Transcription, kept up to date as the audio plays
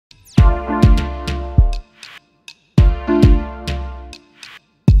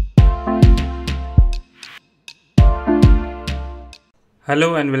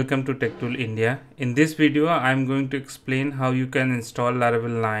Hello and welcome to Tech Tool India. In this video, I am going to explain how you can install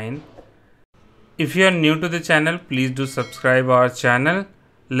Laravel 9. If you are new to the channel, please do subscribe our channel.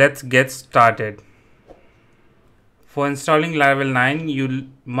 Let's get started. For installing Laravel 9, you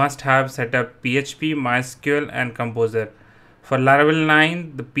must have set up PHP, MySQL and Composer. For Laravel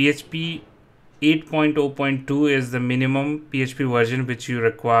 9, the PHP 8.0.2 is the minimum PHP version which you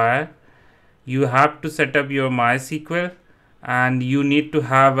require. You have to set up your MySQL and you need to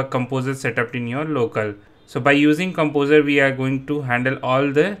have a Composer set up in your local. So by using Composer, we are going to handle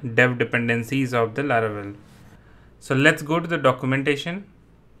all the dev dependencies of the Laravel. So let's go to the documentation.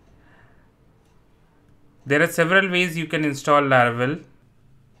 There are several ways you can install Laravel.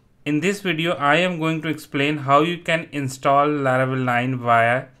 In this video, I am going to explain how you can install Laravel 9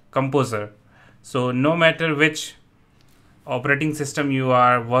 via Composer. So no matter which operating system you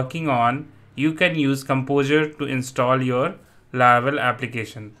are working on, you can use Composer to install your Laravel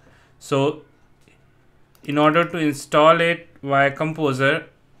application. So in order to install it via Composer,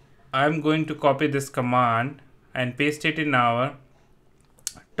 I'm going to copy this command and paste it in our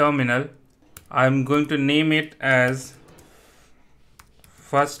terminal. I'm going to name it as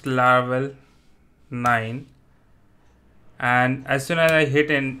first Laravel 9, and as soon as I hit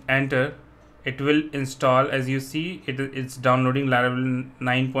enter, it will install. As you see, it's downloading Laravel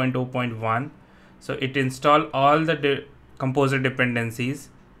 9.0.1. so it install all the Composer dependencies.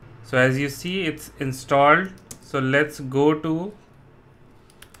 So as you see, it's installed. So let's go to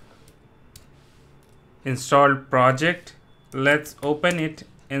installed project. Let's open it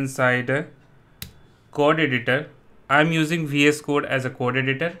inside a code editor. I'm using VS Code as a code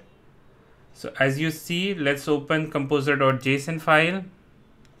editor. So as you see, let's open composer.json file.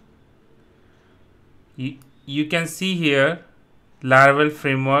 You can see here Laravel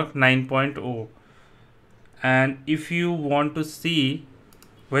framework 9.0, and if you want to see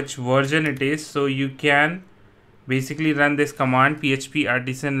which version it is, so you can basically run this command php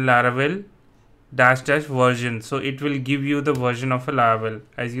artisan laravel -- version. So it will give you the version of a Laravel.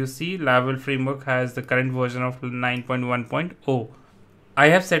 As you see, Laravel framework has the current version of 9.1.0. I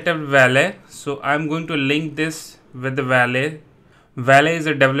have set up Valet, so I'm going to link this with the Valet. Valet is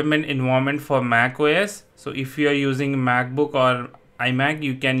a development environment for Mac OS. So if you are using MacBook or iMac,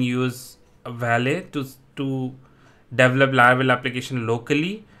 you can use Valet to develop Laravel application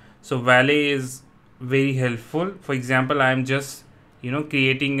locally. So Valet is very helpful. For example, I am just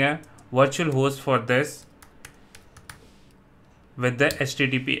creating a virtual host for this with the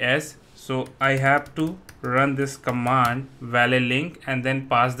HTTPS. So I have to run this command valet link and then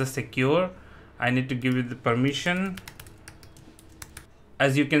pass the secure. I need to give it the permission.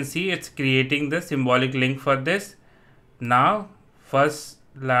 As you can see, it's creating the symbolic link for this. Now first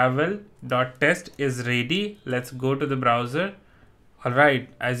Laravel.test is ready. Let's go to the browser. Alright,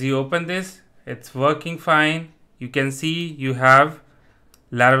 as you open this, it's working fine. You can see you have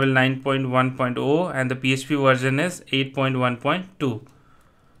Laravel 9.1.0 and the PHP version is 8.1.2.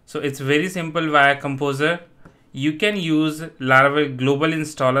 So it's very simple via Composer. You can use Laravel global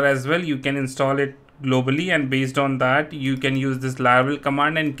installer as well. You can install it globally, and based on that you can use this Laravel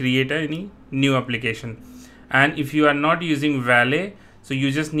command and create any new application. And if you are not using Valet, so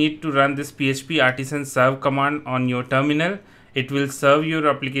you just need to run this php artisan serve command on your terminal. It will serve your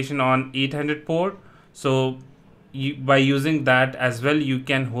application on 800 port. So by using that as well, you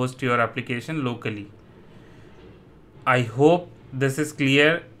can host your application locally. I hope this is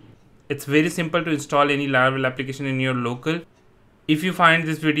clear. It's very simple to install any Laravel application in your local. If you find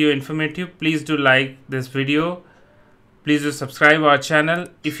this video informative, please do like this video. Please do subscribe our channel.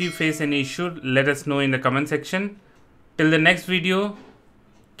 If you face any issue, let us know in the comment section. Till the next video,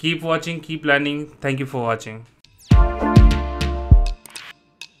 keep watching, keep learning. Thank you for watching.